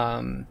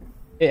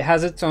 It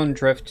has its own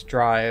drift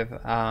drive,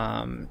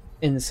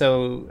 and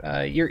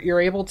so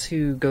you're able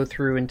to go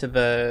through into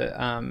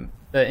the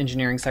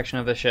engineering section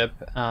of the ship,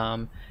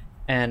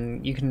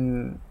 and you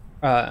can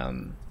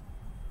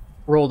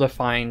roll to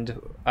find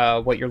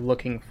what you're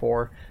looking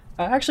for.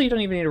 Actually, you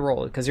don't even need to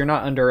roll it because you're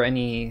not under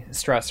any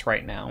stress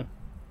right now.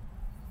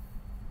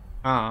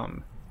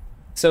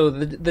 So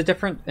the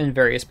different and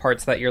various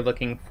parts that you're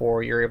looking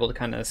for, you're able to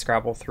kind of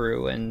scrabble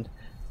through and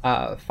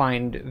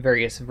find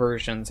various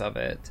versions of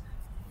it.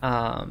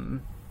 Are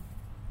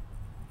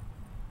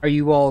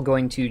you all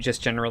going to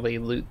just generally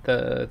loot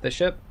the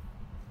ship?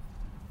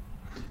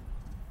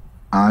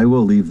 I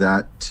will leave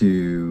that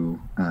to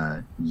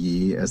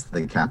Yi as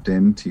the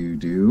captain to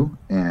do,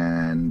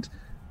 and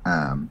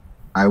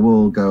I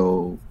will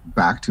go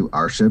back to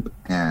our ship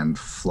and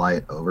fly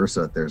it over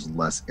so that there's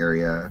less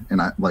area, and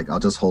I'll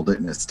just hold it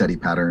in a steady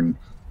pattern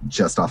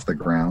just off the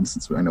ground,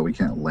 since I know we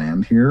can't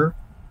land here,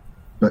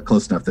 but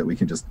close enough that we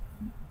can just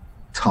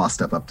toss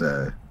stuff up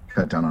to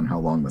cut down on how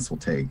long this will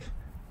take,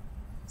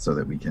 so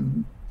that we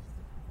can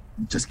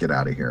just get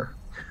out of here.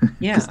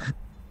 Yeah.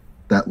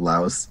 That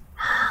louse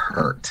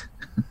hurt.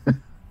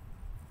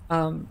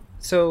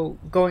 So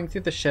going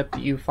through the ship,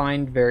 you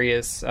find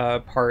various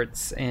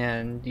parts,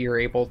 and you're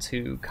able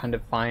to kind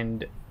of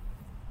find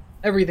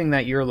everything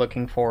that you're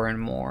looking for and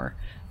more.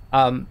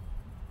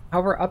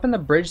 However, up in the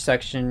bridge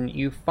section,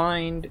 you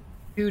find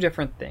two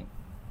different things.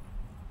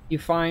 You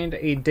find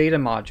a data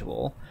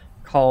module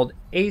called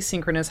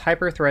Asynchronous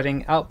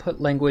Hyperthreading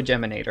Output Language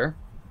Emanator.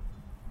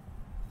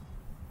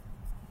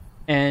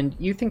 And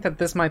you think that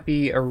this might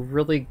be a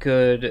really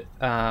good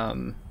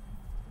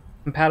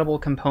compatible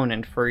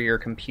component for your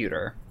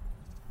computer.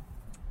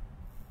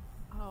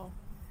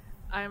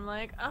 I'm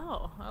like,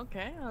 oh,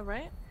 okay, all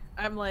right.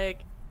 I'm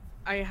like,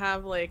 I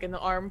have like an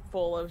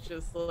armful of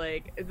just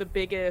like the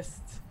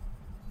biggest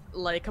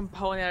like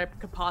component I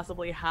could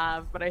possibly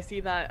have, but I see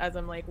that as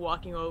I'm like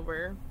walking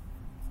over,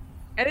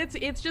 and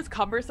it's just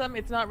cumbersome.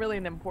 It's not really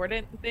an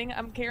important thing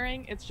I'm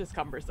carrying. It's just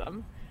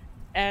cumbersome,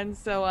 and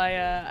so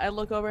I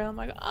look over and I'm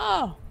like,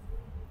 oh,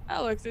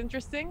 that looks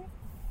interesting.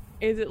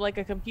 Is it like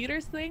a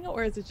computer's thing,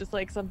 or is it just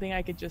like something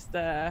I could just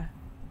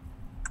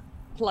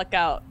pluck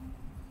out?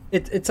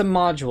 It's a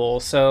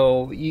module,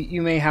 so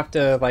you may have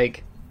to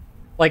like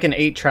an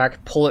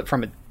 8-track pull it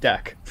from a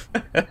deck.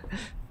 I'm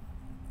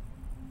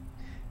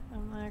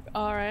like,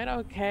 all right,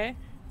 okay.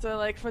 So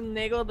like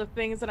finagle the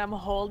things that I'm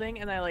holding,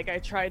 and I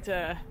try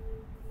to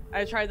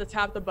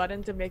tap the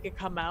button to make it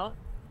come out,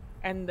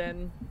 and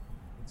then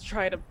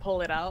try to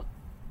pull it out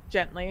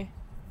gently.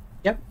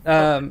 Yep.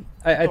 I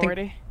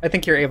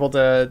think you're able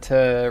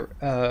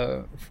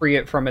to free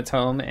it from its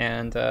home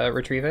and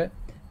retrieve it.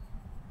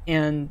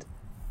 And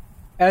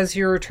as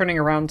you're turning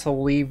around to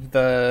leave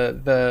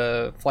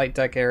the flight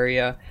deck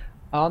area,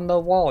 on the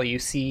wall you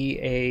see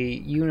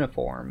a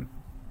uniform.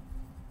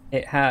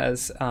 It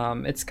has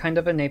it's kind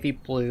of a navy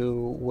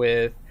blue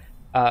with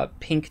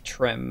pink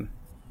trim.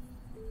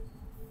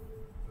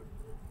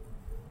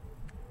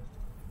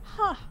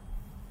 Huh.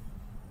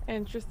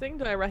 Interesting.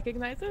 Do I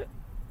recognize it?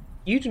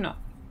 You do not.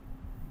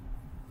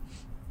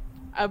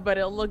 But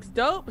it looks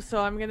dope,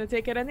 so I'm gonna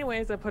take it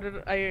anyways.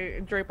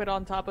 I drape it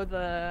on top of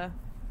the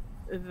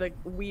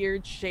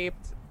weird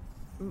shaped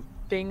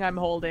thing I'm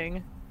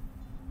holding.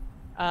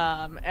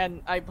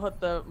 And I put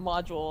the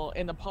module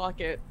in the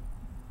pocket.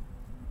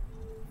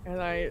 And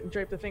I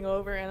drape the thing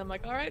over, and I'm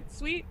like, all right,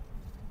 sweet.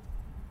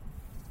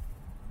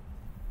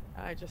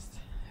 I just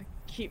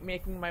keep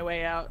making my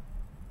way out.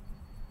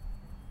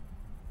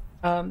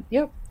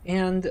 Yep.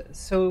 And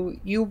so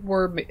you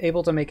were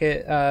able to make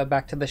it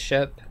back to the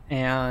ship,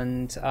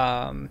 and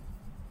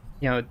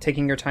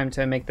taking your time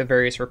to make the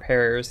various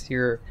repairs,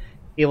 you're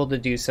able to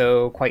do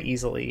so quite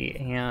easily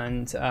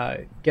and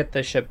get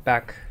the ship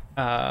back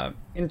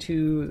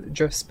into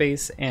drift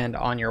space and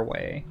on your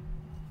way.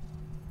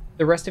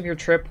 The rest of your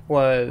trip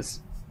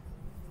was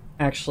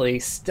actually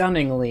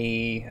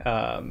stunningly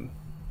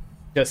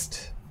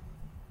just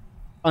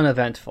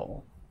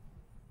uneventful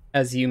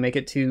as you make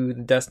it to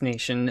the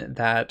destination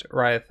that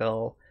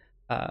Riaphil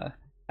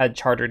had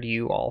chartered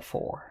you all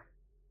for.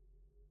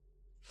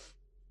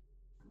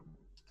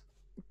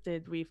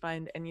 Did we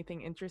find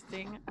anything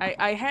interesting?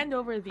 I hand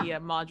over the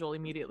module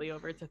immediately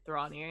over to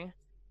Thrani.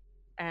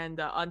 And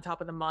on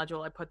top of the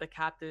module, I put the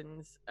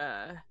captain's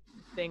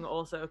thing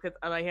also, because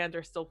my hands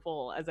are still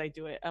full as I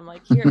do it. I'm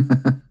like, here,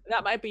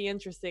 that might be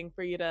interesting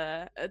for you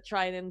to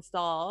try and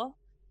install.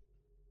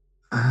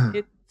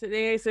 It's an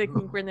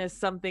asynchronous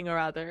something or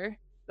other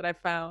that I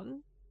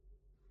found.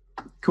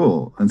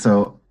 Cool. And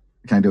so,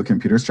 can I do a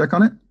computers check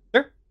on it?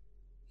 Sure.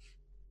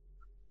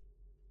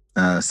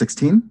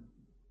 16?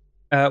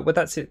 With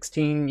that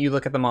 16, you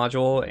look at the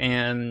module,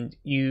 and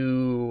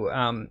you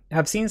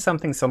have seen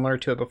something similar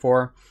to it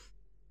before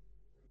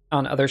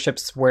on other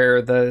ships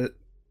where the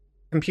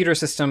computer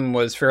system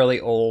was fairly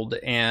old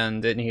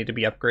and it needed to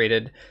be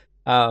upgraded.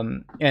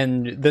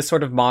 And this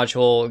sort of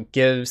module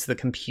gives the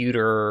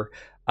computer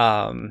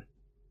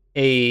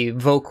a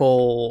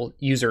vocal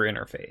user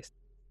interface.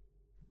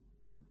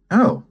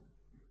 Oh,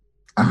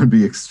 I would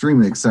be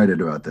extremely excited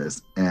about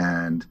this.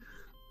 And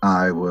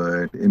I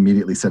would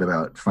immediately set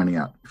about figuring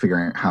out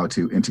how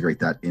to integrate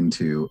that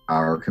into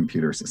our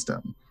computer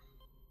system.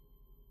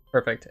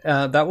 Perfect.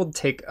 That will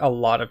take a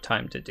lot of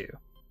time to do.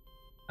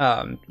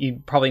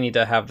 You probably need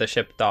to have the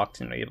ship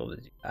docked and be able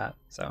to do that.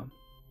 So,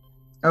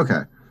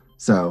 okay.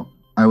 So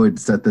I would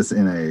set this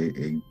in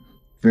a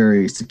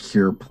very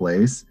secure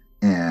place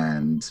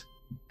and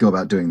go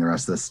about doing the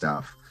rest of this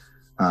stuff.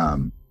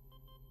 Can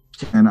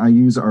I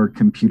use our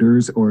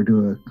computers or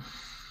do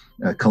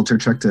a culture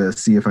check to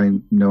see if I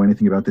know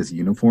anything about this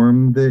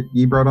uniform that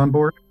you brought on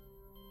board?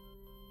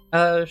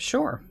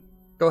 Sure.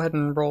 Go ahead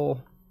and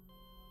roll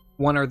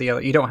one or the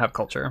other. You don't have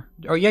culture.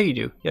 Oh, yeah, you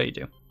do. Yeah, you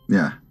do.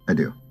 Yeah, I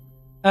do.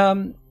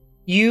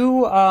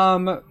 You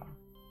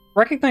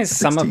recognize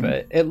 16. some of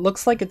it. It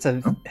looks like it's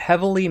a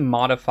heavily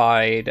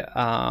modified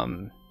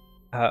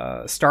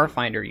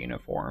Starfinder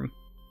uniform.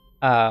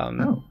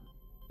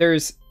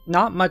 There's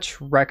not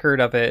much record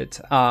of it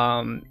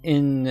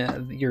in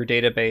your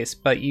database,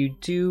 but you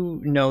do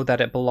know that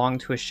it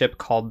belonged to a ship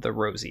called the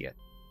Roseate.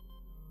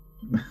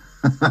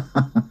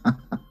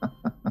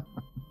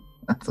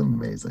 That's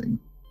amazing.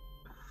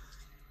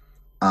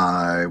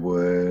 I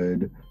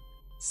would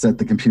set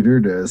the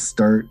computer to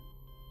start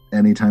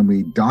anytime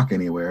we dock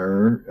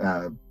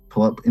anywhere,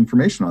 pull up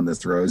information on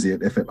this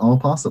Roseate if at all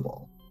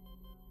possible.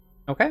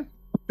 Okay. How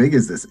big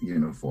is this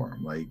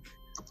uniform? Like,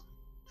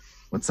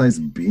 what size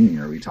being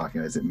are we talking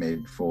about? Is it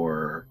made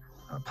for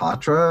a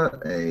Patra,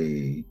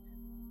 a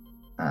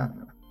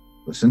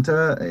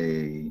Lashinta,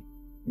 a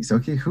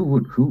Misoki?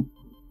 Who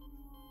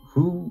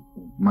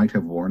might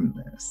have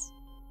worn this?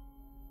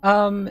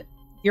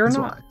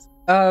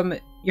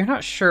 You're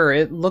not sure.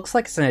 It looks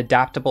like it's an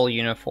adaptable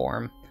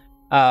uniform.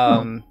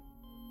 So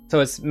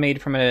it's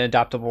made from an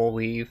adaptable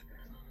weave.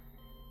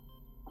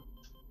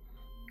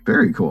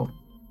 Very cool.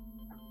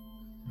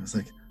 I was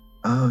like,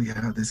 oh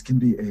yeah, this can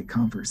be a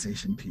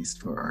conversation piece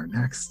for our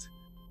next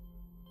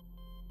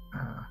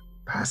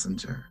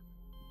passenger.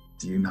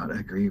 Do you not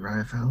agree,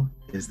 Riaphil?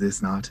 Is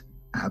this not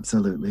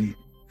absolutely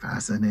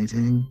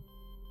fascinating?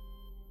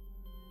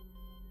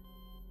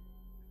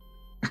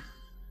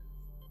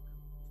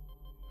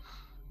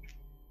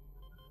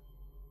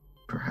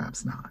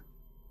 Perhaps not.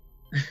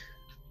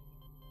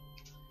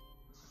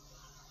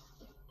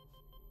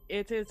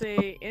 It is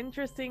a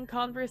interesting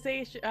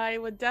conversation. I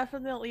would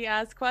definitely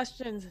ask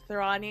questions,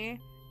 Thrani.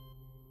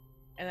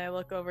 And I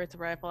look over to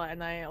Rifle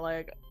and I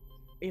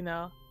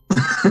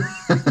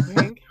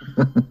wink.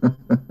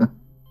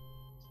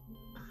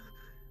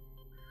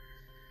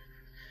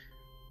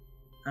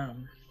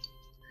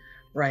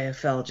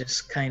 Riaphil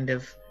just kind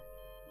of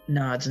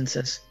nods and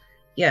says,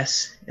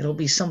 Yes, it'll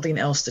be something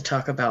else to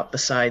talk about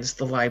besides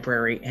the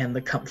library and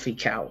the comfy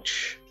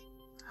couch.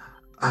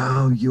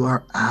 Oh, you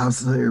are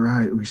absolutely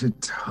right. We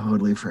should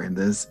totally frame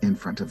this in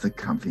front of the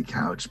comfy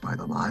couch by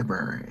the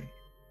library.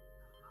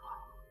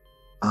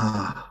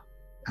 Ah,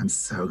 I'm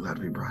so glad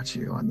we brought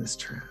you on this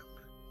trip.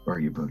 Or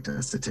you booked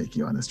us to take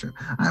you on this trip.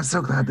 I'm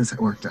so glad this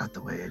worked out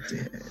the way it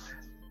did.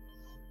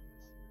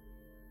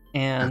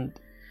 And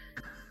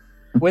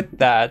with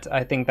that,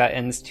 I think that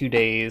ends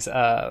today's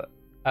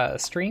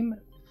stream.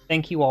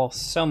 Thank you all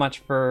so much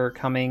for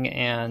coming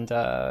and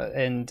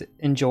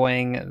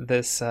enjoying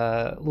this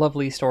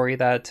lovely story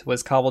that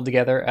was cobbled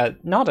together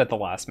not at the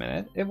last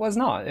minute. It was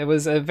not. It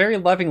was a very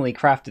lovingly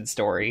crafted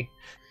story.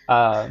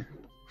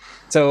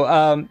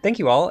 So thank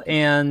you all.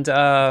 And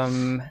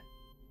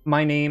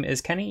my name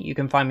is Kenny. You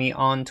can find me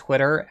on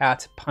Twitter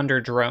at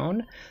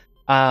Punderdrone.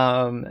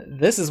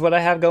 This is what I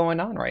have going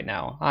on right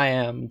now. I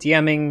am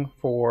DMing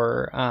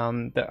for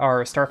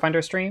our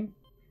Starfinder stream.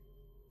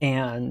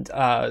 And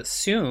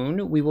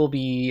soon we will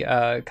be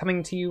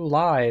coming to you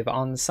live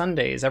on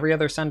Sundays, every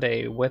other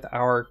Sunday, with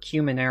our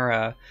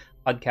Numenera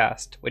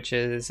podcast, which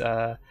is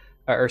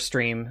our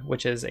stream,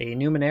 which is a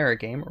Numenera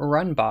game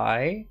run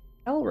by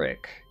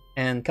Kelric.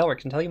 And Kelric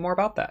can tell you more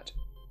about that.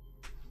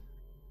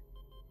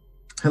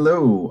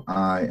 Hello,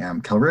 I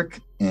am Kelric,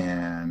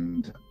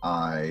 and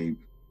I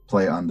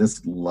play on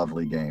this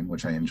lovely game,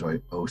 which I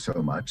enjoy oh so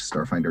much.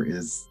 Starfinder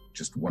is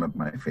just one of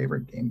my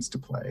favorite games to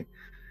play.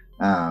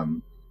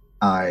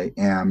 I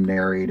am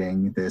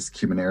narrating this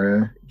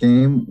Numenera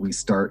game. We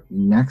start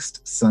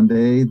next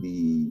Sunday,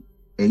 the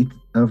 8th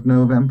of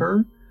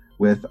November,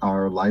 with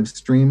our live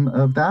stream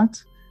of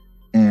that.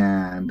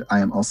 And I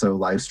am also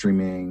live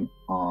streaming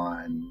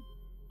on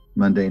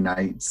Monday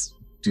nights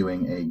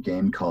doing a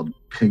game called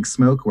Pig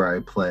Smoke, where I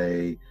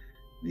play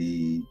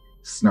the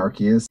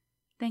snarkiest.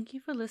 Thank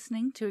you for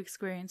listening to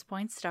Experience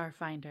Point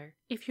Starfinder.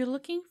 If you're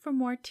looking for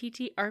more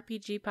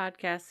TTRPG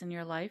podcasts in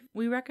your life,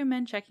 we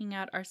recommend checking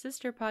out our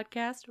sister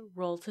podcast,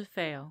 Roll to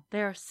Fail.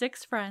 There are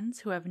 6 friends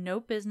who have no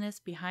business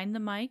behind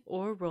the mic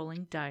or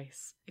rolling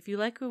dice. If you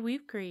like what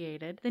we've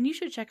created, then you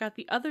should check out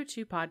the other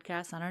 2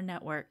 podcasts on our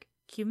network.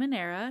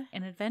 Numenera,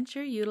 an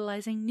adventure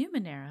utilizing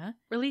Numenera,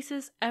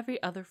 releases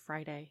every other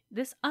Friday.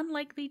 This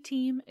unlikely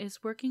team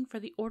is working for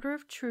the Order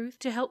of Truth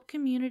to help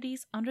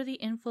communities under the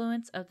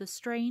influence of the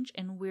strange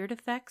and weird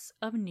effects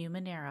of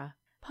Numenera.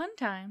 Pun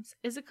Times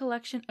is a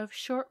collection of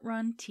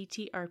short-run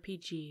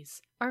TTRPGs.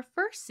 Our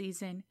first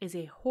season is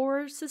a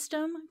horror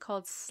system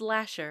called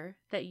Slasher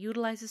that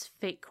utilizes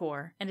Fate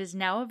Core and is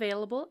now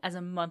available as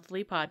a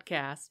monthly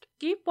podcast.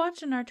 Keep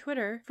watching our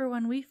Twitter for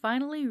when we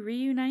finally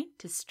reunite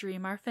to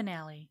stream our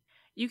finale.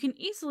 You can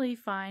easily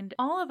find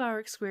all of our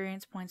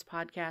Experience Points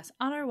podcasts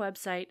on our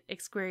website,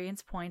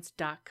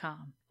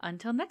 experiencepoints.com.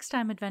 Until next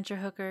time, Adventure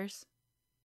Hookers.